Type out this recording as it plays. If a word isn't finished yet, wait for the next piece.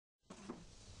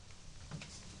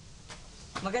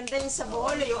Maganda yung sa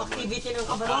bohol, yung activity ng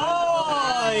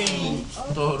kabarangay. Ay!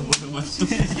 Torbo naman.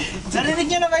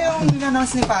 Narinig niyo na ba yung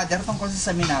in-announce ni Father tungkol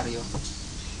sa seminaryo?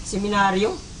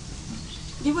 Seminaryo?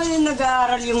 Di ba yung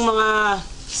nag-aaral yung mga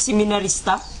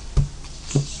seminarista?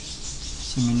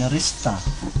 Seminarista.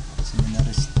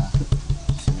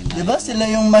 Di ba sila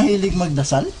yung mahilig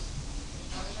magdasal?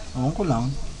 Ewan ko lang.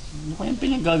 Ano kayang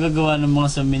pinaggagawa ng mga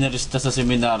seminarista sa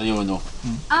seminaryo, no?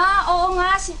 Oo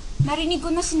nga. Narinig ko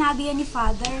na sinabi yan ni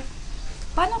Father.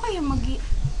 Paano kayo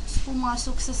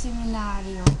pumasok sa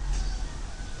seminaryo?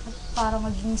 At para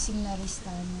maging seminarista,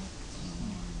 no?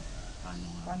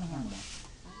 Paano nga ba?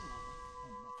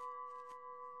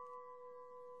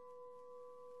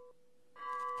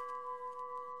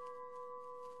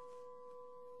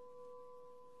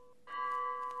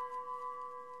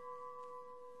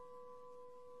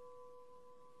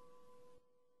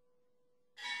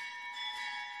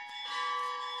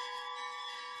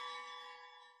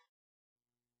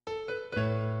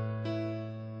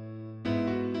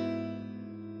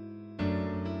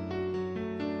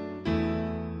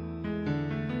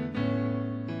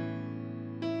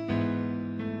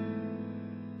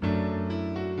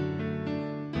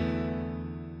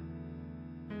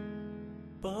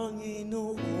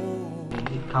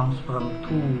 It comes from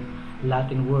two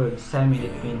Latin words, semi,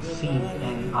 that means seed,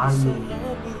 and alum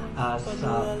as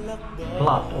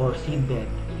plot or seedbed.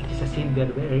 It is a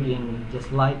seedbed wherein,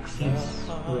 just like seeds,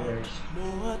 where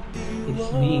it is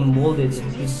being molded in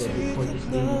seedbed before it is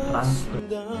being transferred.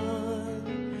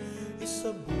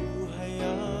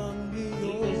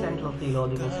 Aglipay Central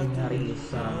Theological Seminary is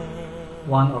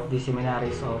one of the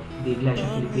seminaries of the Iglesia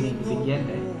Filipina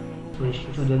Independiente, where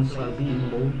students are being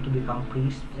molded to become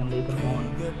priests and later on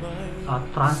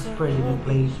transferred in a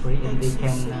place wherein they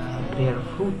can bear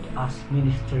fruit as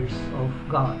ministers of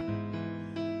God.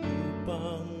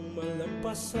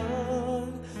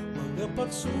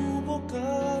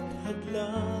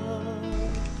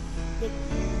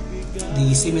 The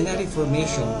seminary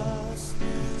formation,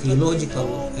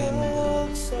 theological and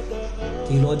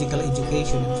theological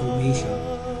education and formation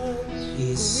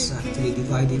is actually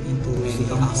divided into many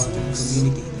aspects.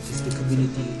 Community, that is the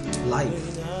community life,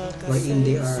 wherein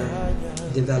they are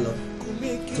developed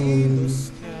to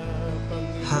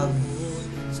have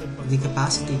the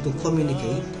capacity to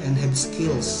communicate and have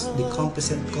skills, the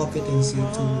competency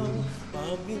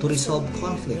to resolve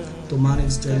conflict, to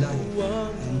manage their life,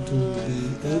 and to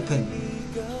be open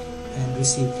and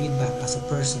receive feedback as a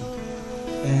person,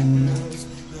 and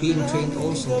being trained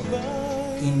also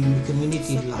in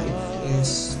community life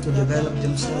is to develop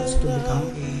themselves to become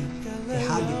a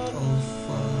habit of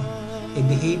a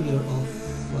behavior of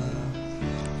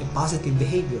a positive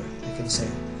behavior, I can say,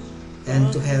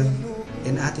 and to have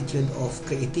an attitude of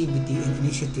creativity and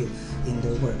initiative in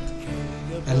their work.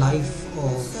 A life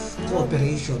of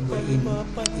cooperation wherein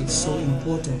it's so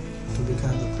important to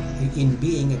become, in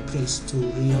being a priest, to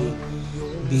really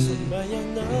be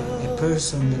a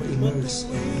person that immerses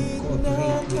and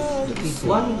cooperate with the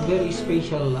people. One very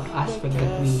special aspect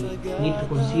that we need to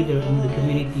consider in the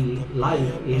community life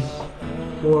is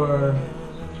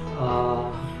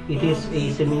it is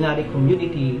a seminary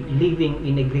community living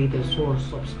in a greater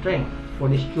source of strength for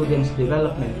the students'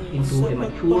 development into a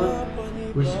mature,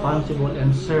 responsible,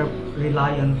 and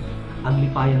self-reliant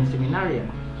Aglipayan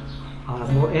seminarian.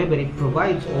 Moreover, it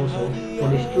provides also for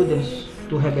the students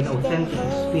to have an authentic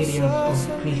experience of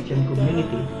Christian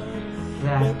community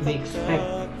that we expect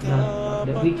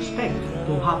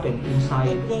to happen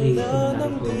inside the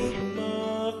seminary formation.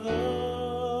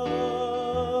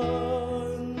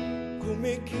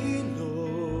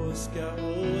 Kumikilos ka,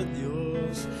 O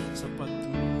Diyos, sa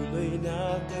patuloy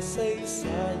na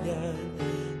kasaysayan.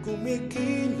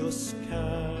 Kumikilos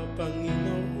ka,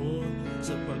 Panginoon,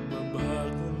 sa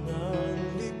pagbabago ng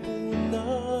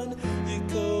lipunan.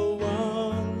 Ikaw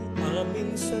ang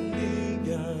aming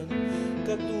sandigan,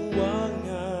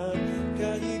 katuwangan,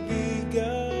 kaibigan.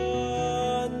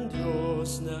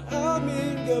 Diyos na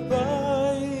aming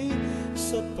gabay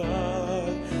sa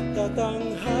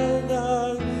pagtatanghal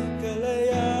ng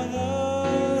kalayaan.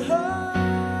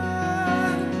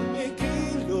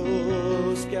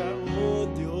 Ikilos ka, O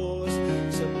Diyos,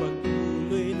 sa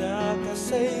patuloy na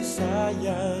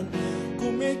kasaysayan.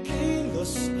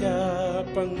 Kumikilos ka,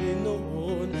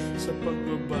 Panginoon, sa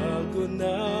pagbabago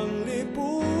ng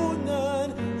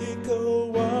lipunan. Ikaw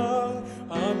ang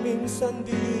aming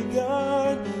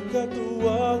sandigan,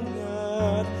 katuwang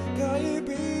at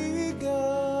kaibigan.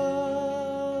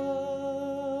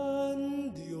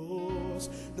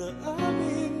 Diyos na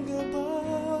aming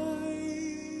gabay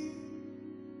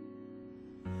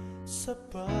sa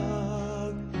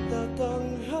pagtatanghal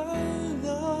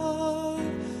na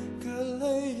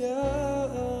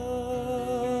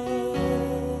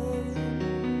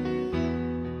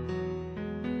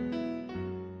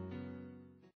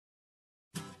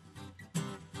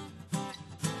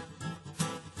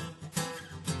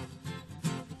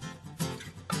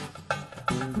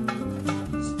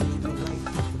spiritual life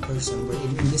of a person. But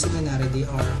in the seminary, they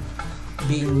are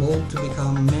being molded to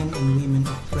become men and women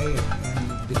of prayer,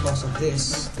 and because of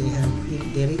this,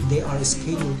 they are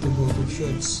scheduled to go to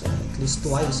church at least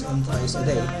twice and thrice a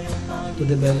day to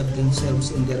develop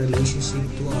themselves in their relationship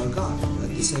to our God.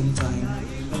 At the same time,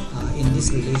 in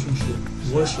this relationship,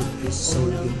 worship is so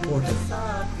important,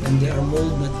 and they are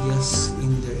molded not just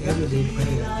in their everyday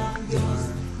prayer, but they are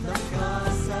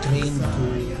trained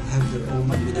to have their own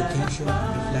meditation,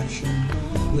 reflection.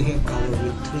 We have our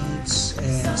retreats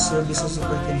and services of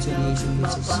reconciliation,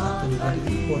 which is actually very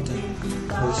important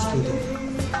for a student.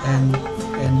 And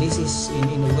this is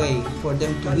in a way for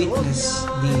them to witness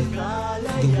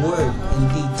the word and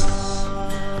deeds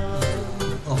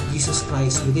of Jesus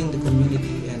Christ within the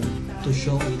community, and to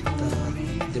show it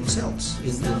themselves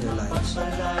in their lives,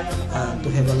 to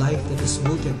have a life that is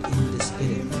rooted in the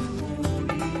Spirit.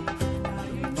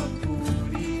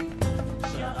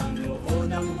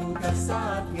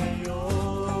 At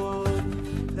ngayon,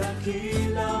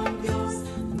 dakilang Diyos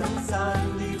ng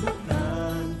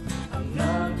sanlibutan, ang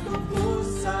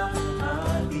nagtubos sa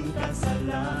ating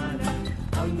kasalanan,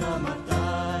 ang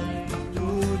namatay,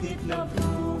 ngunit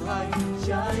nabuhay,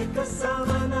 siya'y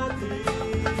kasama natin,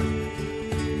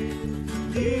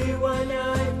 diwan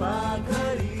ay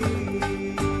paghari.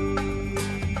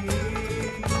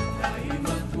 Tayo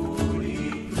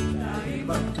magpuri,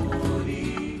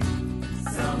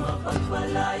 sa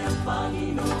mapagpalayang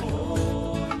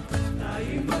Panginoon.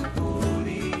 Tayo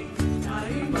magpuri,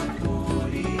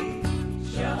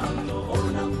 siya ang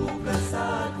noon ang bukas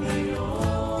at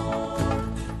ngayon.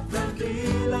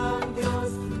 Dakilang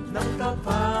Diyos ng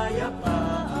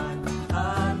kapayapaan,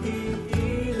 ating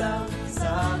ilang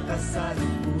sa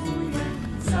kasalukuyan.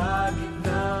 Sa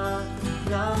gitna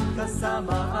ng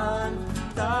kasamaan,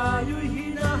 tayo'y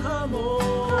hinahamon.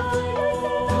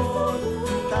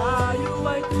 Tayo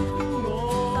ay tutulong.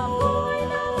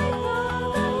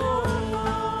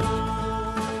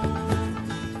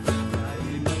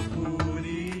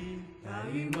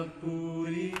 Tayo'y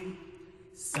magpuri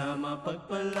sa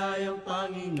mapagpalayang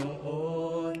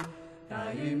Panginoon.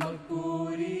 Tayo'y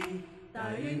magpuri,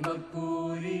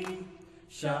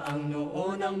 siya ang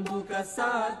noon, ang bukas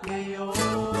at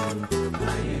ngayon.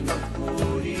 Tayo'y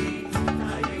magpuri,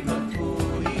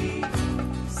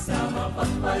 sa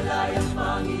mapagpalayang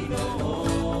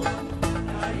Panginoon.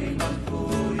 Tayo'y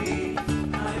magpuri,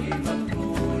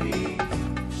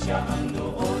 siya ang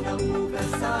noon, ang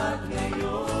bukas at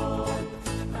ngayon.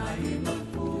 Tayo'y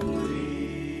magpuri.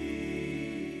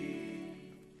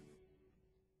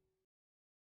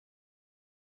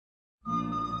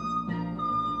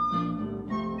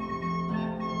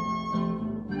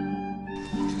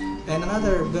 And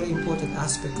another very important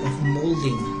aspect of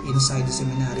molding inside the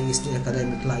seminary is the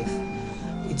academic life.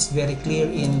 It's very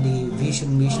clear in the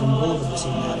vision, mission, goal of the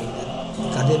seminary that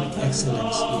academic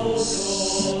excellence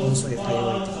is also a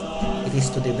priority. It is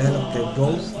to develop their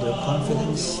growth, their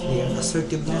confidence, their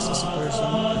assertiveness as a person,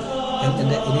 and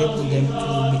enable them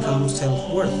to become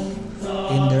self-worth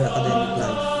in their academic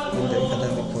life, in their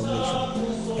academic formation.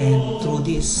 And through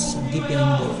this,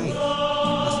 deepening their faith.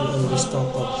 As we always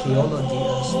talk of theology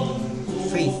as the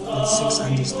faith that seeks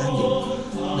understanding,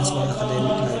 that's why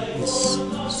academic life is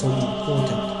so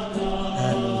important.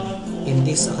 And in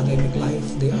this academic life,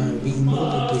 they are being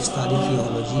molded to study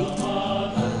theology,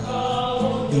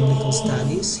 biblical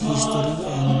studies, history,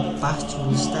 and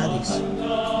pastoral studies.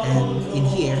 And in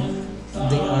here,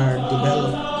 they are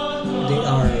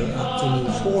actually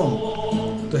formed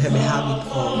to have a habit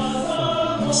of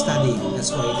studying. That's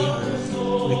why they are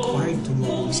required to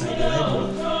go inside the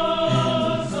library,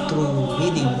 and through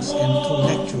readings and through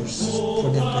lectures for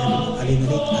them to have an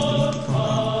analytical and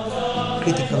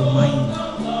critical mind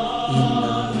in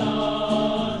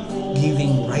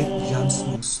giving right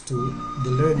judgments to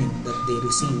the learning that they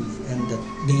receive and that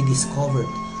they discovered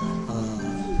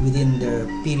within their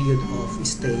period of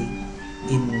stay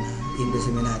in the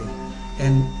seminary.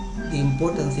 And the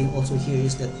important thing also here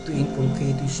is that to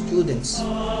inculcate to students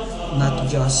not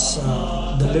just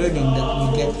the learning that we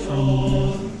get from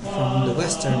the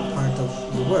western part of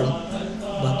the world,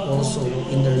 but also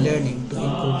in their learning to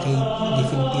inculcate the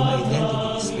Filipino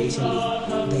identity, especially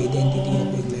the identity of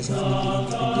the Iglesia Filipina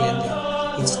Independiente,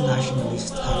 its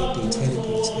nationalist heritage, and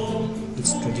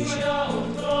its tradition.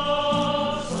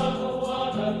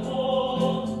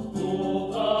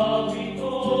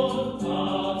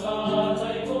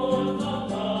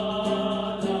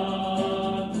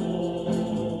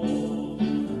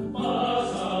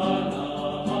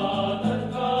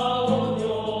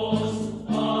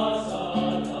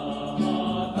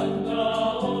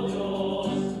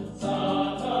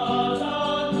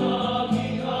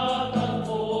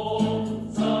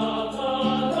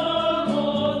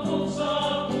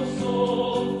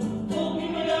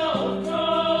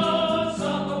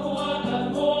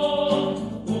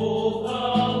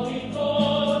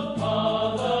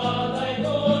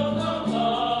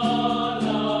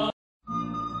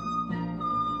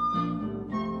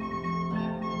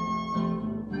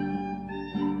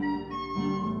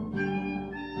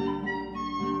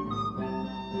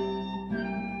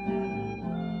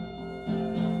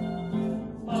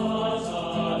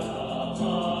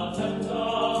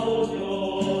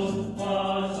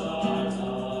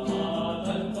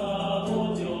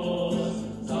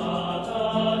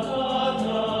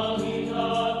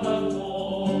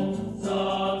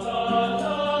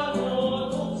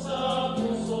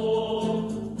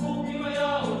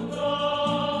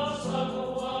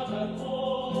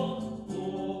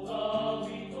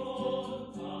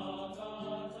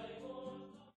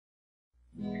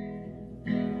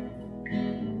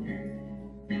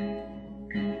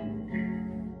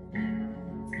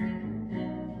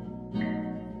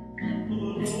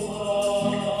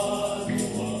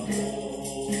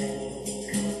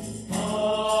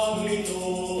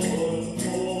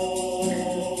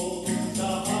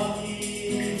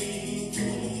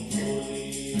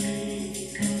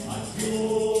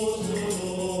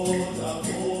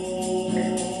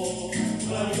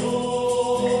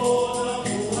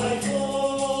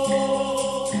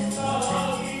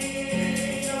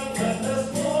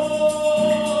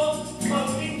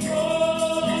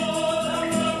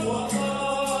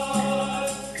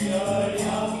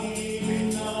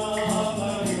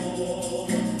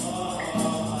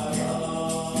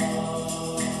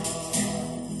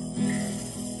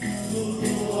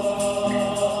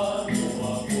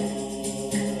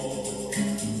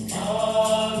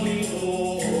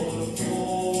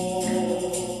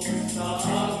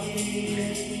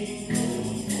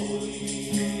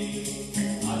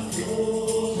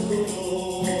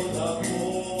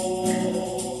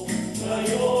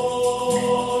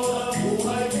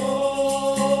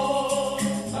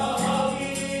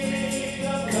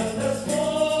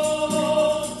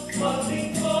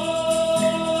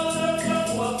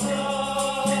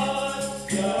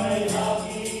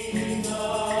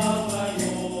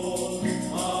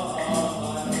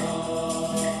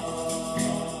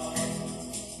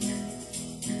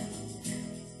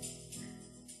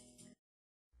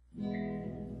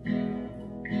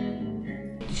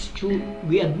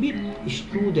 we admit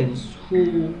students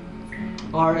who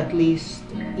are at least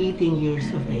 18 years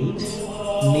of age,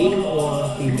 male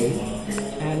or female,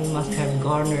 and must have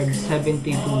garnered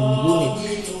 72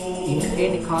 units in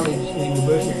any college or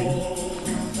university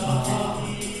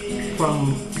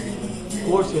from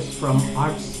courses from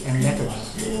arts and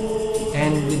letters,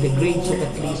 and with the grades of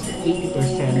at least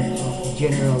 80% of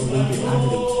general weighted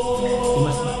average.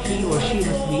 He or she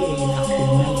must be an active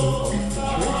member of the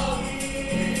church,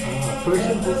 a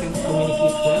person who can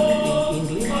communicate well in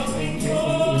English and in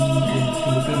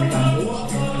Filipino language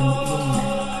and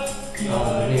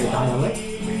in their dialect,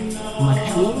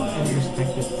 mature and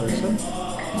respected person.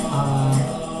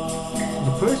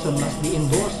 The person must be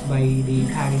endorsed by the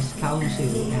parish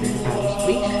council and the parish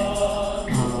priest,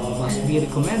 must be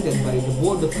recommended by the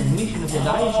board of admission of the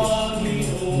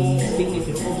diocese, the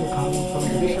signature also coming from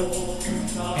the bishop,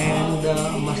 and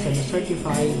must have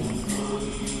certified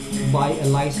by a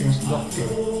licensed doctor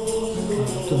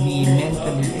to be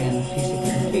mentally and